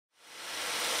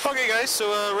Okay guys,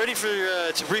 so ready for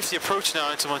to brief the approach now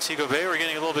into Montego Bay. We're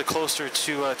getting a little bit closer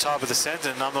to top of the descent,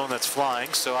 and I'm the one that's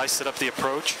flying, so I set up the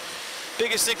approach.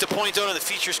 Biggest thing to point out on the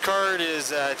features card is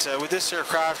that with this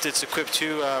aircraft it's equipped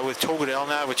too with towed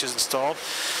LNAV, which is installed.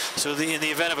 So in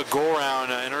the event of a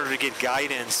go-around, in order to get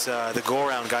guidance, the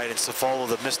go-around guidance to follow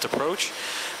the missed approach,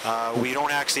 we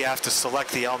don't actually have to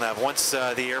select the LNAV. Once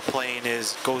the airplane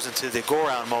goes into the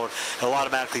go-around mode, it'll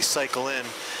automatically cycle in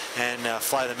and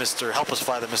fly the missed, or help us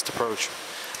fly the missed approach.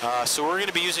 So we're going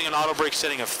to be using an auto brake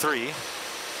setting of 3,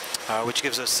 which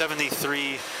gives us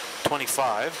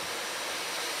 73.25.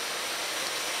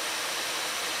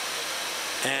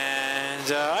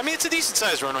 And I mean, it's a decent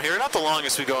sized runway here, not the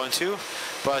longest we go into,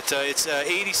 but it's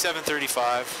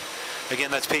 87.35.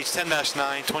 Again, that's page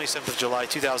 10-9, 27th of July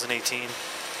 2018.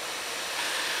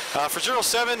 For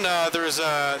 07,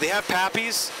 they have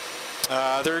PAPIs.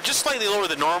 They're just slightly lower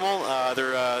than normal.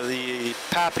 The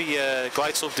PAPI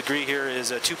glide slope degree here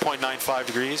is 2.95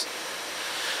 degrees.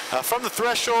 From the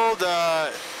threshold,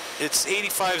 it's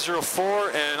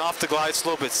 85.04, and off the glide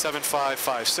slope it's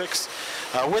 7.556.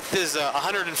 Width is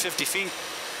 150 feet,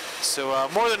 so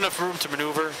more than enough room to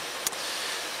maneuver.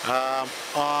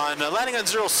 On landing on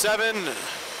 07,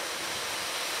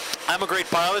 I'm a great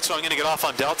pilot, so I'm going to get off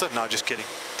on Delta. No, just kidding.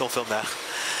 Don't film that.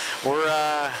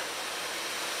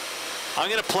 I'm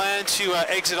going to plan to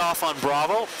exit off on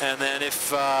Bravo, and then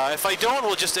if I don't,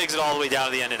 we'll just exit all the way down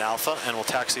to the end in Alpha, and we'll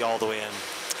taxi all the way in.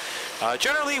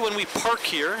 Generally, when we park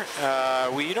here,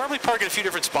 we normally park in a few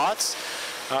different spots.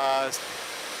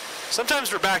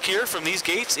 Sometimes we're back here from these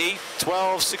gates, 8,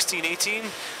 12, 16, 18.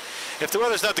 If the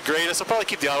weather's not the greatest, I'll probably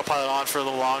keep the autopilot on for a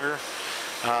little longer.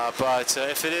 But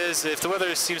if the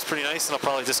weather seems pretty nice, then I'll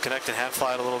probably disconnect and hand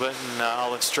fly it a little bit, and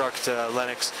I'll instruct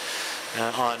Lennox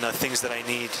on things that I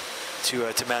need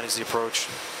to manage the approach.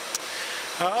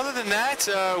 Other than that,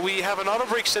 we have an auto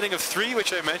brake setting of 3,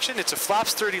 which I mentioned. It's a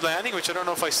flaps 30 landing, which I don't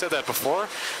know if I said that before,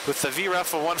 with the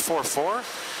VREF of 144.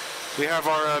 We have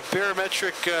our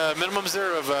barometric minimums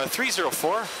there of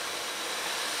 304.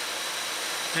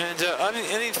 And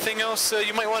anything else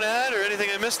you might want to add, or anything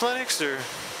I missed, Lennox, or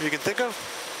you can think of?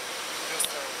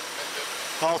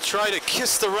 I'll try to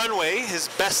kiss the runway as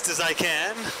best as I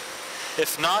can.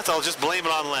 If not, I'll just blame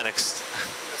it on Lennox.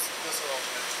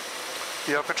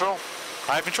 You have control?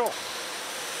 I have control.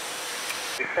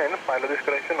 Descend, pilot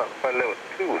disconnection, Alpha level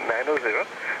 2900,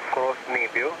 cross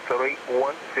Nebio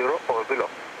 310 or below.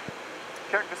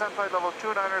 Check, descend flight level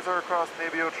 290 across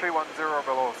Nebio 310 or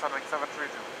below, Sunwing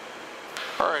 732.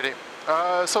 Alrighty,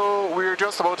 so we're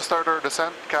just about to start our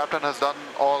descent. Captain has done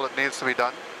all that needs to be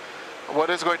done. What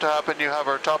is going to happen, you have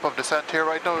our top of descent here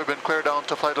right now. We've been cleared down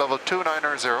to flight level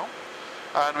 290,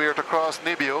 and we are to cross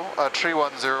Nebio at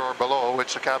 310 or below,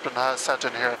 which the captain has set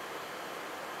in here.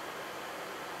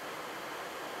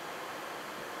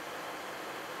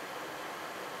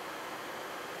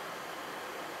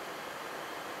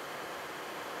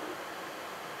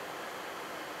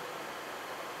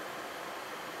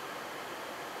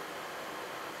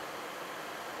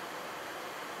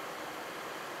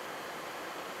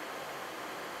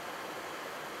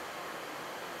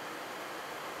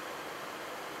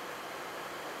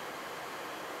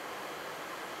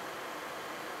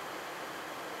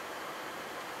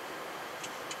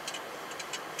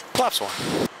 Flaps 1.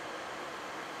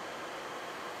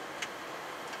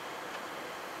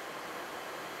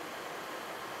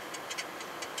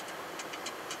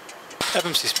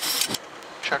 FMC speed.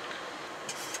 Check.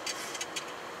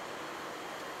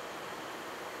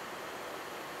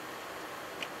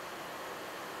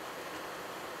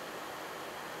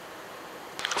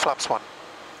 Flaps 1.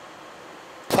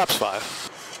 Flaps 5.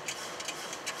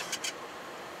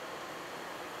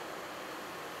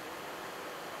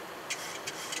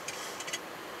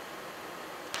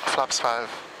 Flaps 5.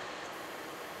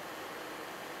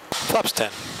 Flaps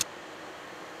 10.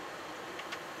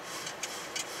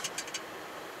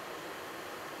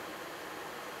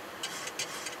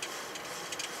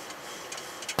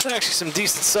 There's actually some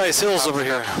decent sized hills over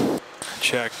here.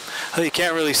 Check. Oh, you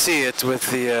can't really see it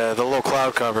with the low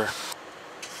cloud cover.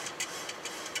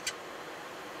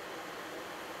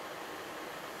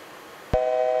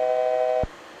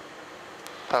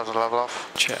 That was a level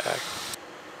off. Check.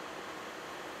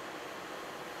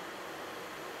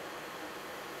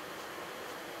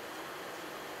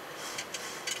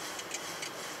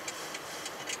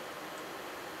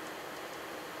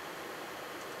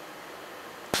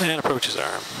 And approaches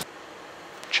arm.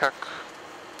 Check.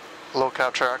 Low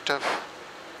capture active.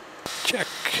 Check.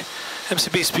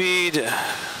 MCB speed.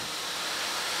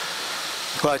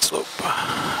 Glide slope.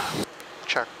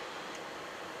 Check.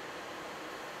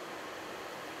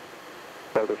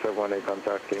 Delta 718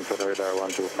 contact Kingston radar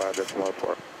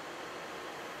 125.4.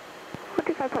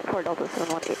 25.4 Delta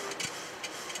 718.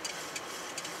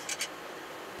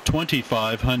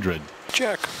 2500.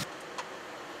 Check.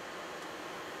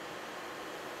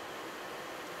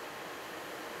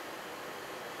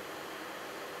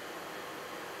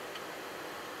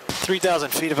 $3,000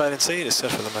 feet if I didn't say it is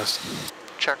set for the mist.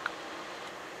 Check.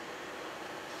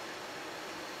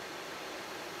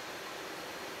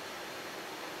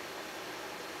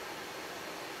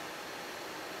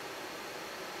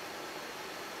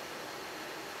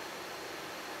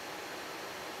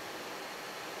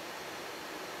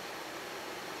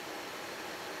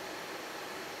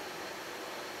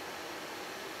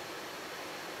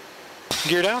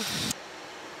 Gear down.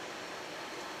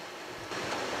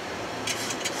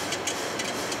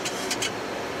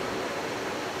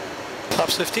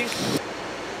 Tops 15.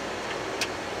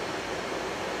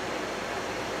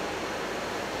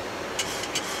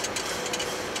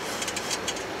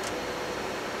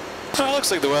 Oh,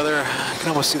 looks like the weather. I can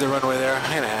almost see the runway there.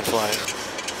 I'm gonna hand fly it.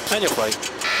 And you'll flight.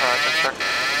 Alright, check.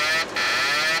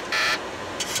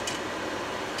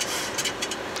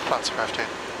 Flaps 15.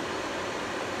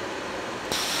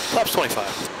 Flaps 25.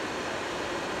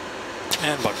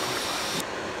 And bug 25.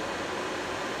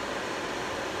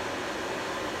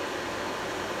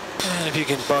 And if you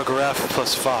can bug ref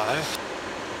plus 5.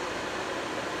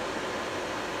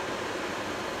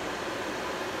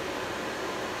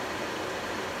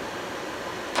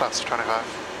 Flaps 25.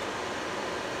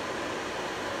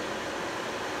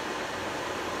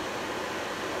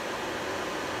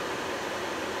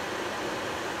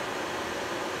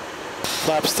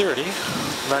 Flaps 30.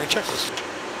 Landing checklist.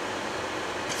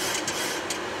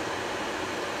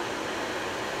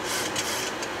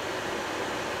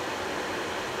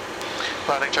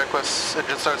 Landing checklist,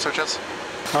 engine start switches.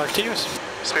 Continuous.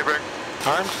 Speed brake.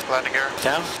 Armed. Landing gear.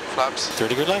 Down. Flaps.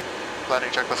 30 good light.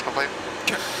 Landing checklist complete.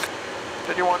 Check.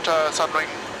 Did you want Sunwing?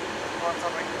 You want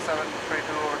Sunwing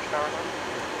 732 over to tower?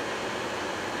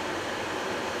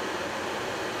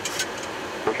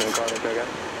 Pushing calling again.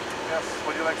 Yes,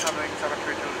 would you like Sunwing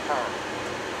 732 to tower?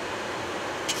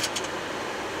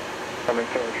 Coming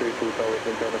 732 tower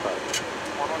 75.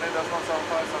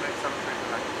 118.75, Sunwing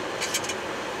 732 next.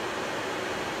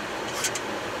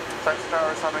 Thanks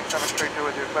tower, Sunwing 732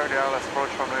 with you, clear the ILS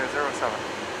approach runway 07.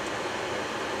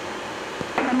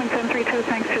 Sunwing 732,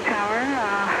 thanks to tower.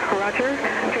 Roger.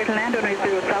 Clear to land runway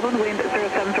 07, wind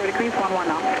 074 degrees, 11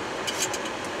 knots.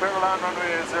 Clear to land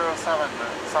runway 07,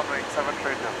 Sunwing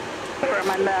 732.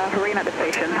 Firm and rain at the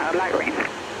station, light rain.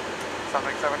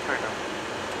 Sunwing 732.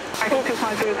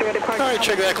 I-250 departure. All right,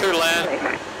 check that. Clear to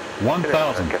land.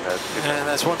 1000. And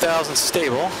that's 1,000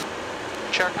 stable.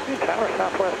 Check. Tower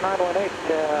Southwest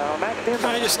 918, max.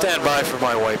 I just stand by for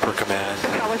my wiper command.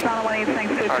 Southwest 918,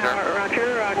 thanks to tower.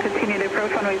 Roger. Continue to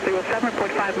approach runway 07,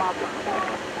 report 5 miles.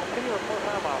 Continue report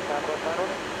 5 miles, Southwest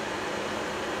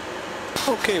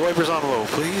 918. Okay, wipers on low,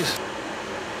 please.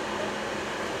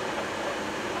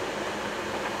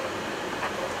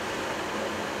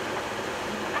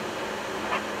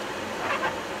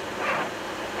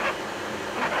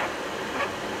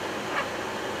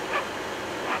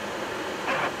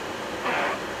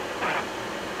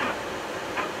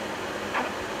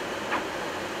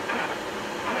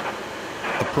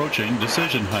 Approaching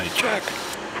decision height. Check.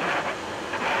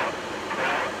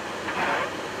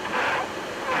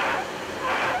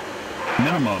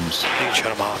 Minimums. You can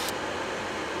shut them off.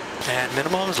 And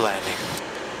minimums landing.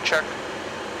 Check.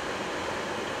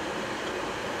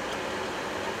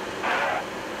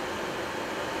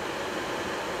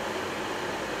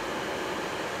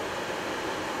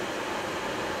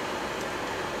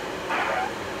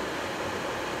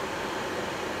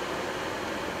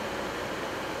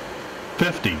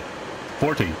 $50,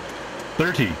 $40,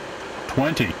 $30,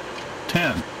 $20,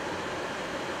 $10.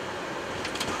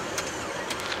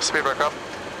 Speed back up.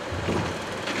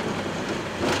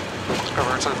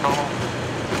 Reverse as normal.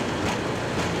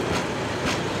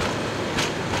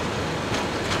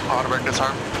 Auto brake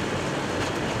disarm.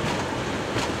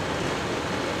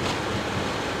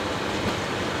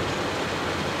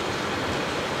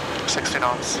 $60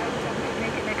 knots.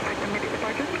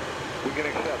 We can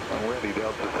accept. I'm ready,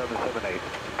 Delta 778.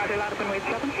 Roger, line up and wait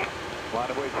 7. Line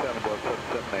of weight 7, Delta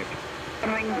 778.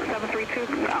 Sunwing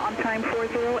 732, on time 40,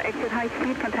 exit high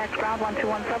speed, contact ground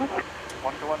 1217.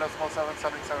 121.7,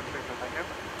 Sunwing 732, thank you.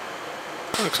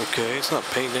 Looks okay. It's not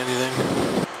painting anything.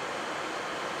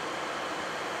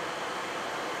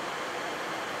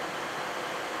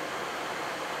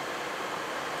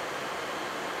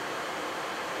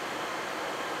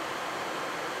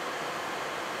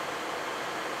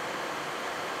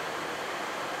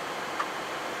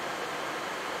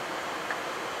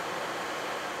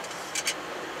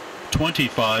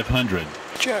 2500.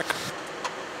 Check.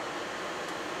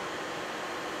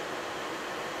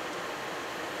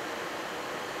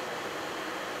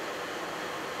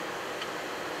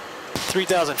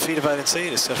 3,000 feet, if I didn't say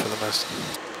it, is set for the mist.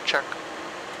 Check.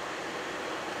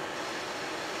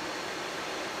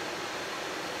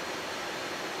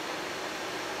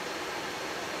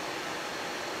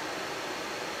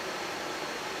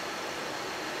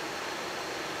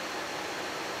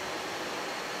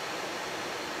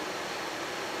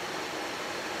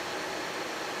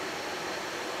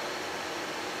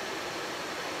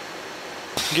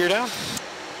 Gear down.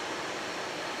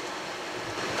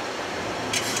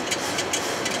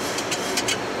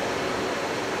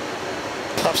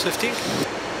 Tops 15.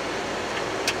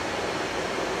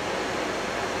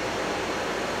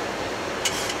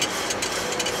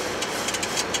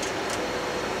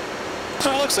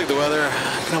 Oh, looks like the weather.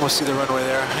 I can almost see the runway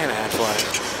there. I'm gonna hand fly.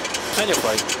 And you'll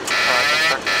flight.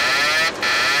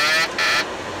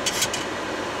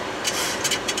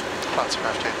 Flaps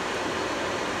 15.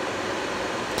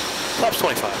 Flaps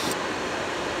 25.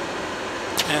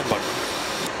 And bug.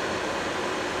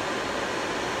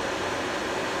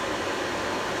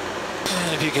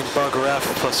 And if you can bug RF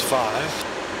plus 5.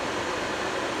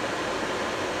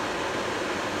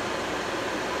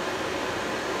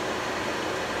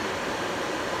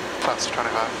 Flaps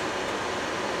 25.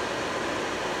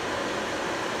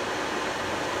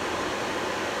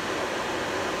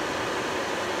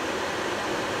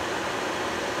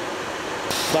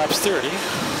 Flaps 30.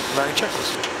 Landing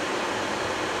checklist.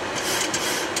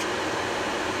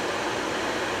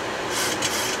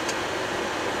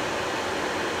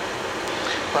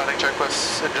 Landing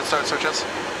checklist, engine start switches.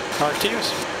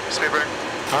 RTUs. Speed brake.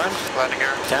 Armed. Landing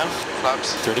gear. Down.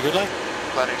 Flaps. 30 good light.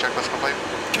 Landing checklist complete.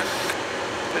 Check.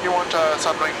 Then you want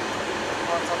Sunwing. You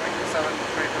want Sunwing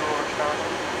 732 over tower.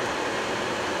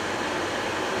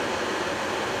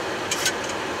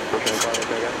 Pushing car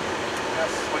again.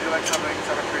 Yes, would you like Sunwing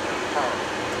 732 tower?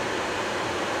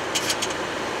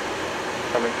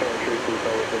 Coming 732, so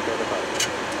within 75.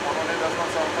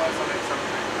 118.75, Sunwing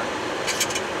 732.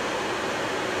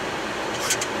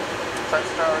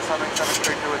 French tower, Sunwing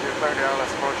 732 with your clear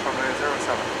ILS approach from the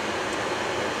 07.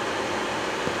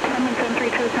 Sunwing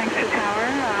 732, thanks to tower.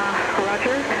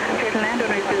 Roger. Clear to land on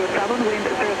 07, wind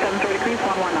 07 degrees,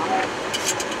 11 knots.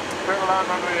 Clear to land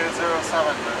runway 07,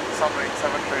 Sunwing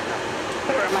 732.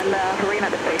 From marine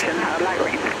at the station, light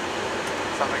rain.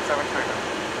 Sunwing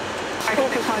 732. All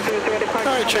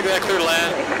right, check that. Clear to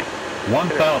land.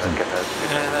 1000.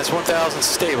 And that's 1,000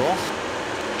 stable.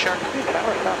 Check.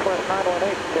 Tower Southwest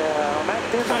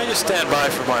 918, I just stand by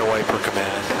for my wiper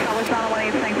command. Southwest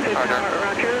 918, thanks to tower.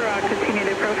 Roger. Continue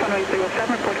to approach runway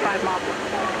 07, report 5 miles.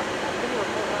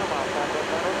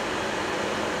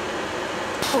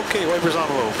 Okay, wipers on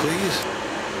low, please.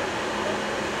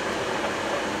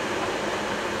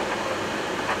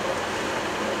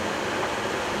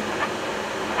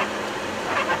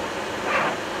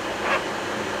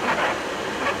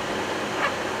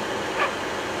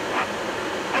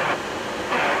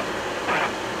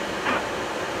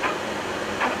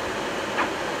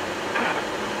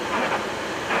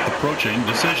 Approaching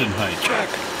decision height. Check.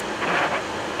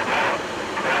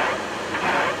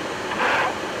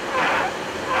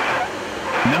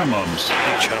 Minimums.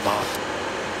 Shut them off.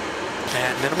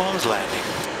 And minimums landing.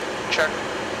 Check.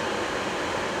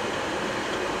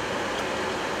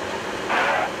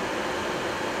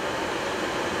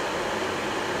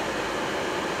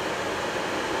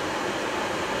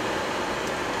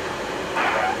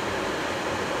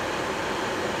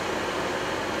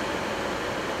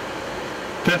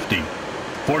 $50,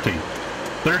 $40,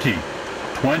 $30,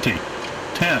 $20,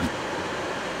 $10.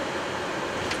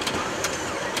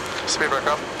 Speed back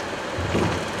up.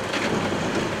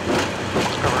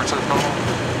 Reverse as normal.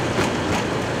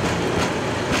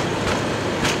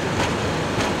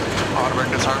 Auto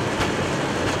brake disarm.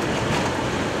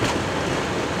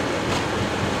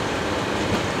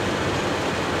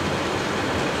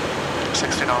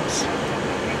 $60.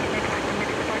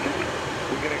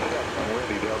 We can accept on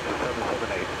windy Delta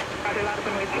 778. Roger, line of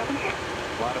runway 7.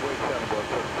 Line of way 7, Delta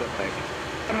 778.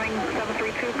 Runway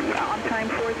 732, on time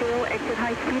 40, exit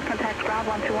high speed, contact ground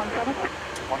 1217.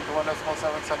 121.7,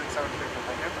 Sunwing 732,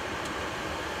 thank you.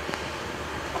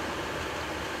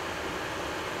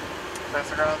 Pass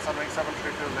the ground, Sunwing 732,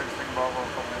 exiting Bravo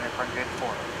from the apron gate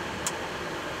 4.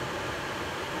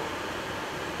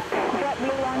 Jet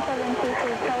Blue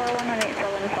 1722, tower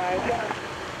 1875.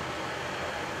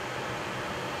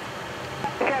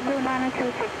 Jet Blue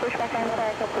 926, pushback and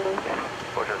fire approved.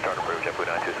 Motion start approved, JetBlue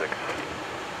 926.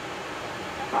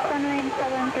 Sunwing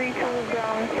 732,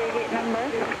 ground, say gate number.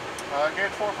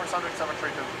 Gate 4 for Sunwing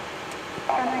 732.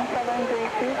 Sunwing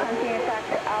 732, continue tax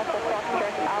Alpha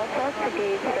Foxtrot Alpha to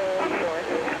gate 4.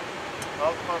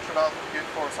 Alpha Foxtrot Alpha, Gate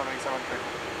 4, Sunwing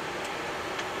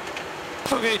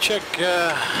 732. Okay, check,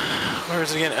 where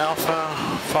is it again? Alpha,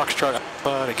 Foxtrot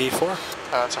Alpha to gate 4.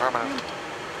 That's affirmative.